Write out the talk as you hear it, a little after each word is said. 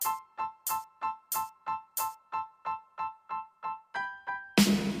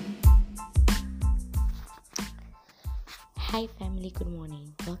Hi family, good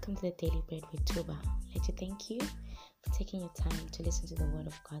morning. Welcome to the Daily Bread with Tuba. I'd like to thank you for taking your time to listen to the Word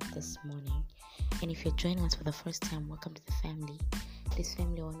of God this morning. And if you're joining us for the first time, welcome to the family. This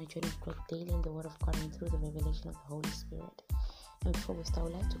family on a journey of growth daily in the Word of God and through the revelation of the Holy Spirit. And before we start, I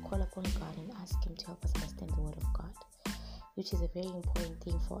would like to call upon God and ask Him to help us understand the Word of God, which is a very important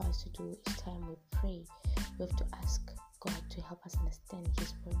thing for us to do each time we pray. We have to ask God to help us understand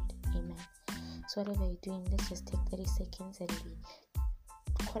His Word. Amen. So whatever you're doing, let's just take 30 seconds and we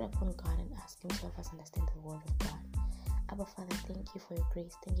call upon God and ask Him to help us understand the Word of God. Abba Father, thank you for your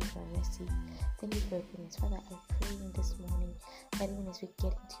grace. Thank you for your mercy. Thank you for your goodness. Father, I pray in this morning that even as we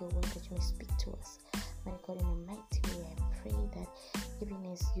get into your word, that you may speak to us. My God, in a mighty way, I pray that even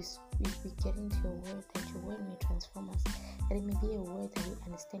as we get into your word, that your word may transform us. That it may be a word that we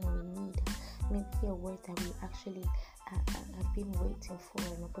understand and we need. It may be a word that we actually have been waiting for,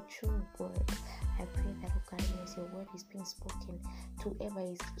 an opportune word. I pray that, oh God, even as your word is being spoken to whoever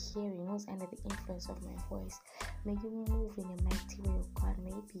is hearing, who's under the influence of my voice, may you move in a mighty way, oh God.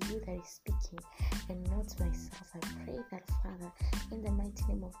 May it be you that is speaking and not myself. I pray that, Father, in the mighty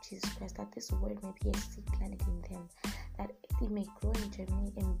name of Jesus Christ, that this word may be a seed planted in them, that it may grow and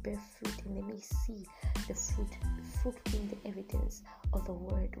germinate and bear fruit, and they may see the fruit being the evidence of the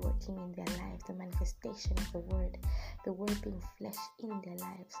word working in their lives, the manifestation of the word being flesh in their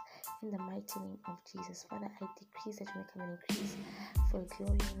lives, in the mighty name of Jesus. Father, I decrease that you may come and increase for your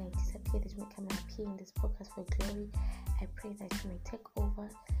glory, and I disappear that you may come and appear in this podcast for your glory. I pray that you may take over.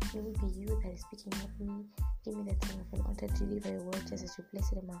 May it be you that is speaking, not me. Give me the tongue of an altar to deliver your word just as you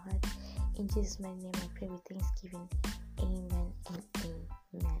bless it in my heart. In Jesus' mighty name, I pray with thanksgiving. Amen and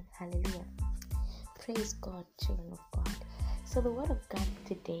amen. Hallelujah. Praise God, children of God. So the word of God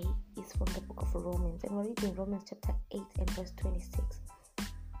today is from the book of Romans, and we're reading Romans chapter 8 and verse 26.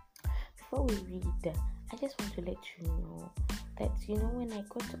 Before we read, I just want to let you know that, when I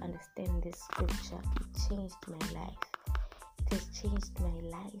got to understand this scripture, it changed my life. It has changed my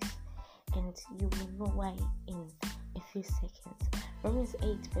life, and you will know why in a few seconds. Romans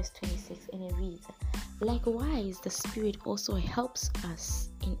 8 verse 26, and it reads, "Likewise, the Spirit also helps us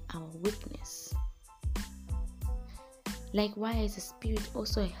in our weakness." Likewise, the Spirit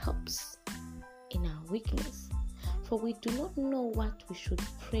also helps in our weakness. For we do not know what we should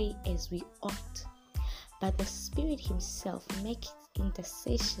pray as we ought, but the Spirit Himself makes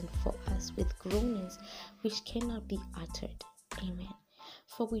intercession for us with groanings which cannot be uttered. Amen.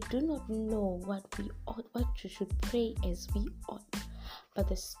 For we do not know what we should pray as we ought, but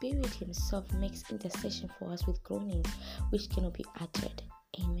the Spirit Himself makes intercession for us with groanings which cannot be uttered.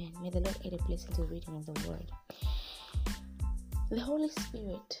 Amen. May the Lord add a blessing to the reading of the word. The Holy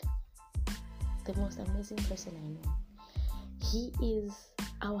Spirit, the most amazing person I know, He is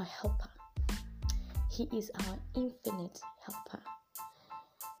our helper. He is our infinite helper.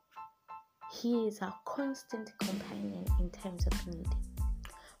 He is our constant companion in times of need.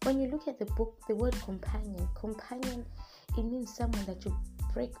 When you look at the word companion, it means someone that you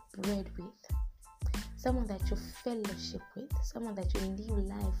break bread with, someone that you fellowship with, someone that you live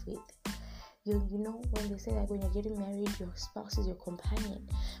life with. When they say that when you're getting married, your spouse is your companion,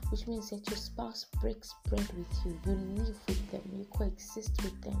 which means that your spouse breaks bread with you. You live with them, you coexist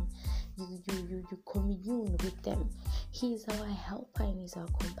with them, you commune with them. He is our helper and He's our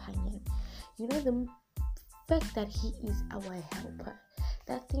companion. The fact that He is our helper,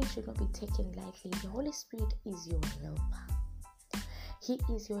 that thing should not be taken lightly. The Holy Spirit is your helper. He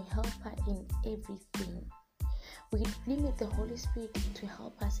is your helper in everything. We limit the Holy Spirit to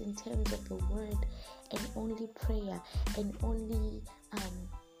help us in terms of the word and only prayer and only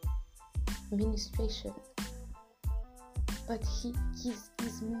ministration. But He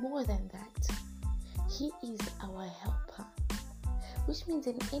is more than that. He is our helper. Which means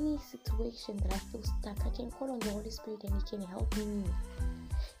in any situation that I feel stuck, I can call on the Holy Spirit and He can help me.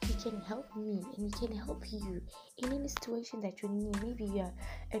 He can help me and He can help you in any situation that you need. Maybe you are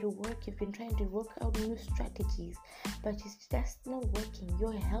at work, you've been trying to work out new strategies, but it's just not working.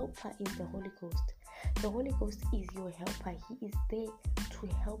 Your helper is the Holy Ghost. The Holy Ghost is your helper. He is there to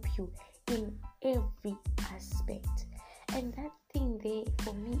help you in every aspect. And that thing there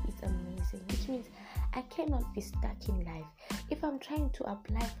for me is amazing, which means I cannot be stuck in life. If I'm trying to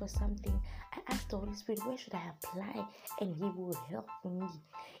apply for something, I ask the Holy Spirit, where should I apply? And He will help me.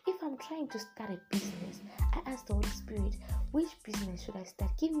 If I'm trying to start a business, I ask the Holy Spirit, which business should I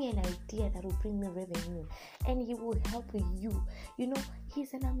start? Give me an idea that will bring me revenue. And He will help you.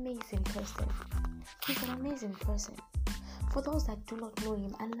 He's an amazing person. He's an amazing person. For those that do not know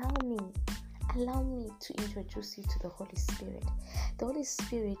Him, allow me allow me to introduce you to the Holy Spirit. The Holy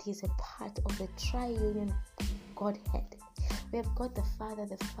Spirit is a part of the triune Godhead. We have God the Father,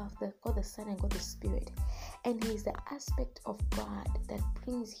 God the Son, and God the Spirit. And He is the aspect of God that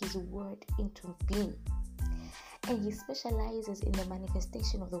brings His word into being. And He specializes in the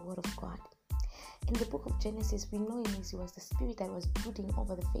manifestation of the word of God. In the book of Genesis, we know He was the Spirit that was brooding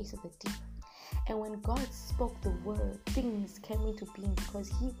over the face of the deep. And when God spoke the word, things came into being because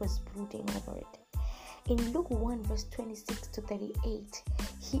He was brooding over it. In Luke 1 verse 26 to 38,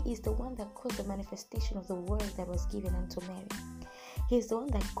 He is the one that caused the manifestation of the word that was given unto Mary. He is the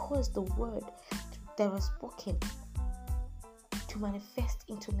one that caused the word that was spoken to manifest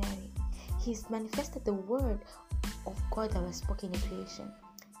into Mary. He's manifested the word of God that was spoken in creation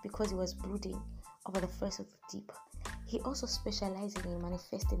because He was brooding over the face of the deep. He also specializes in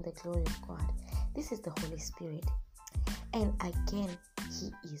manifesting the glory of God. This is the Holy Spirit. And again,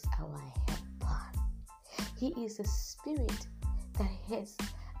 He is our helper. He is a spirit that has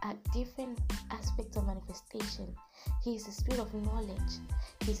a different aspect of manifestation. He is the spirit of knowledge.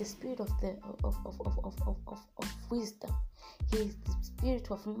 He is the spirit of wisdom. He is the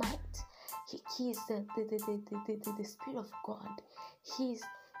spirit of might. He is the spirit of God. He is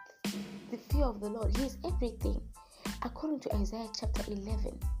the fear of the Lord. He is everything. According to Isaiah chapter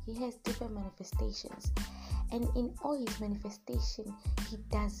 11, He has different manifestations. And in all His manifestation, He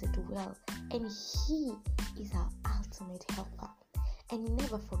does it well. And He is our ultimate helper. And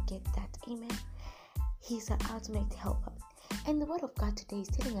never forget that. Amen. He's our ultimate helper. And the word of God today is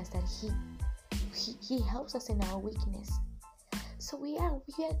telling us that He helps us in our weakness. So we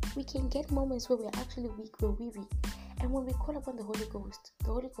can get moments where we're actually weak, we're weary. And when we call upon the Holy Ghost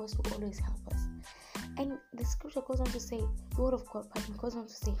will always help us. And the scripture goes on to say, the word of God goes on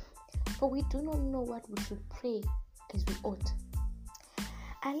to say, for we do not know what we should pray as we ought.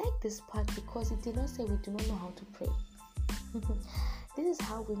 I like this part because it did not say we do not know how to pray. This is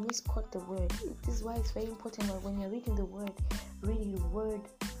how we misquote the word. This is why it's very important that when you're reading the word, read it word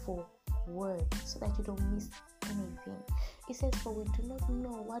for word so that you don't miss anything. It says, for we do not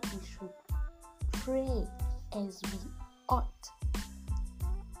know what we should pray as we ought.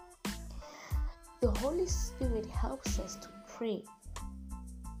 The Holy Spirit helps us to pray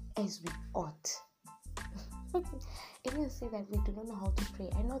as we ought. It doesn't say that we do not know how to pray.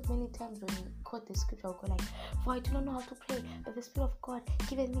 I know many times when we quote the scripture, I'll go like, for I do not know how to pray, but the Spirit of God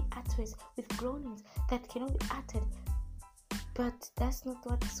giveth me utterance with groanings that cannot be uttered. But that's not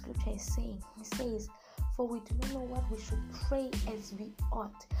what the scripture is saying. It says, for we do not know what we should pray as we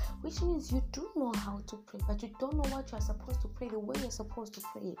ought. Which means you do know how to pray, but you don't know what you are supposed to pray, the way you're supposed to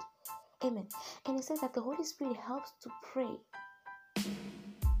pray it. Amen. And it says that the Holy Spirit helps to pray.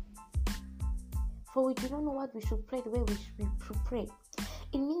 For we do not know what we should pray the way we should pray.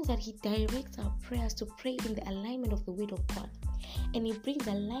 It means that He directs our prayers to pray in the alignment of the will of God. And He brings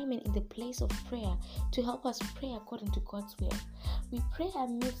alignment in the place of prayer to help us pray according to God's will. We pray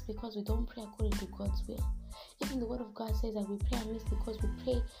amiss because we don't pray according to God's will. Even the word of God says that we pray amiss because we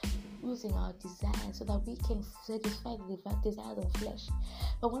pray using our desires so that we can satisfy the desires of the flesh.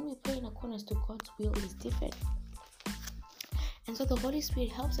 But when we pray in accordance to God's will, it is different. And so the Holy Spirit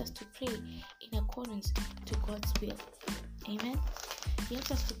helps us to pray in accordance to God's will. Amen. He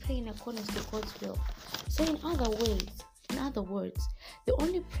helps us to pray in accordance to God's will. So in other words, the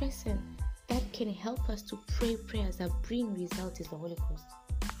only person that can help us to pray prayers that bring results is the Holy Ghost.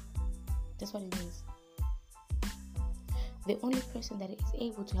 That's what it means. The only person that is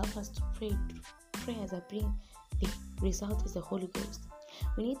able to help us to pray prayers that bring the result is the Holy Ghost.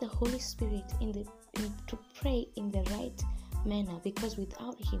 We need the Holy Spirit to pray in the right manner, because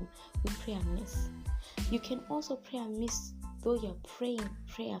without Him we pray amiss. You can also pray amiss though you're praying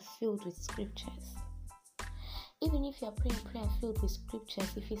prayer filled with scriptures. Even if you're praying prayer filled with scriptures,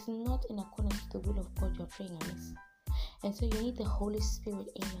 if it's not in accordance to the will of God, you're praying amiss. And so you need the Holy Spirit.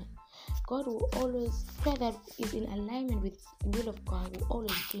 Amen. God will always, prayer that is in alignment with the will of God will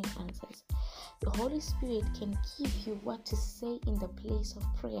always bring answers. The Holy Spirit can give you what to say in the place of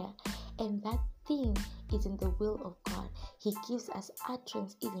prayer, and that thing is in the will of God. He gives us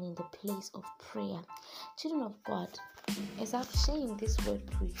utterance even in the place of prayer. Children of God, as I'm sharing this word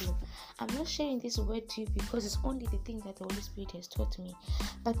to you, I'm not sharing this word to you because it's only the thing that the Holy Spirit has taught me.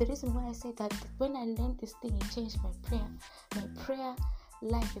 But the reason why I say that, when I learned this thing, it changed my prayer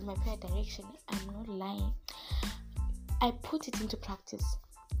life and my prayer direction. I'm not lying. I put it into practice.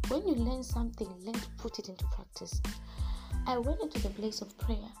 When you learn something, learn to put it into practice. I went into the place of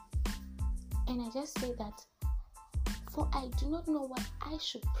prayer, and I just say that, for I do not know what I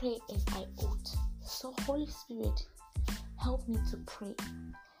should pray as I ought. So Holy Spirit, help me to pray.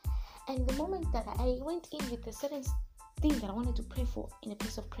 And the moment that I went in with a certain thing that I wanted to pray for in a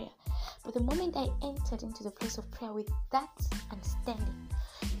place of prayer, but the moment I entered into the place of prayer with that understanding,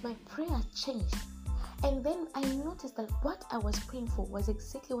 my prayer changed. And then I noticed that what I was praying for was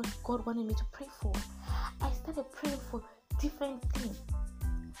exactly what God wanted me to pray for. I started praying for different things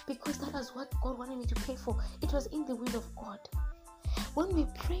because that was what God wanted me to pray for. It was in the will of God. When we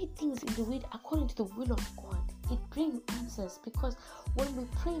pray things in the will, according to the will of God, it brings answers, because when we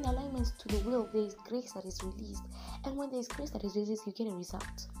pray in alignment to the will, there is grace that is released. And when there is grace that is released, you get a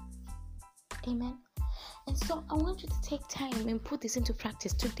result. Amen. And so I want you to take time and put this into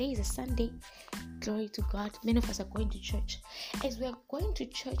practice. Today is a Sunday. Glory to God. Many of us are going to church. As we are going to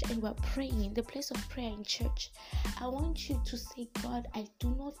church and we are praying in the place of prayer in church, I want you to say, God, I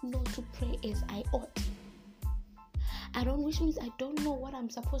do not know to pray as I ought. Which means I don't know what I'm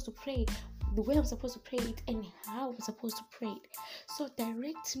supposed to pray, the way I'm supposed to pray it, and how I'm supposed to pray it. So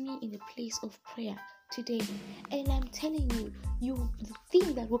direct me in the place of prayer today. And I'm telling you, the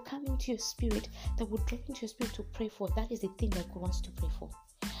thing that will come into your spirit, that will drop into your spirit to pray for, that is the thing that God wants to pray for.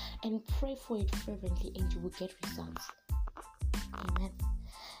 And pray for it fervently, and you will get results. Amen.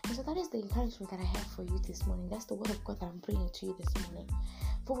 And so that is the encouragement that I have for you this morning. That's the word of God that I'm bringing to you this morning.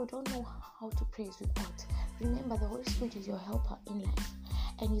 For we don't know how to pray as we ought. Remember, the Holy Spirit is your helper in life,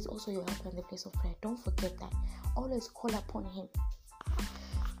 and He's also your helper in the place of prayer. Don't forget that. Always call upon Him.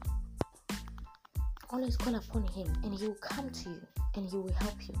 Always call upon Him, and He will come to you, and He will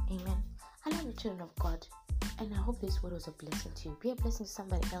help you. Amen. I love you, children of God, and I hope this word was a blessing to you. Be a blessing to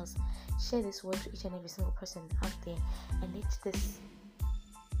somebody else. Share this word to each and every single person out there, and let this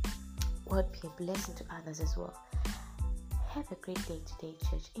word be a blessing to others as well. Have a great day today,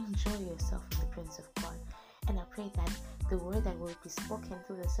 church. Enjoy yourself in the presence of God. And I pray that the word that will be spoken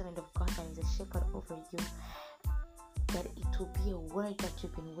through the servant of God that is a shepherd over you, that it will be a word that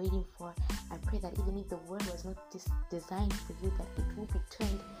you've been waiting for. I pray that even if the word was not designed for you, that it will be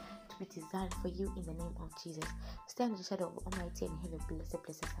turned to be designed for you in the name of Jesus. Stay under the shadow of Almighty and have a blessed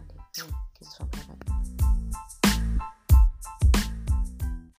Sunday. Jesus.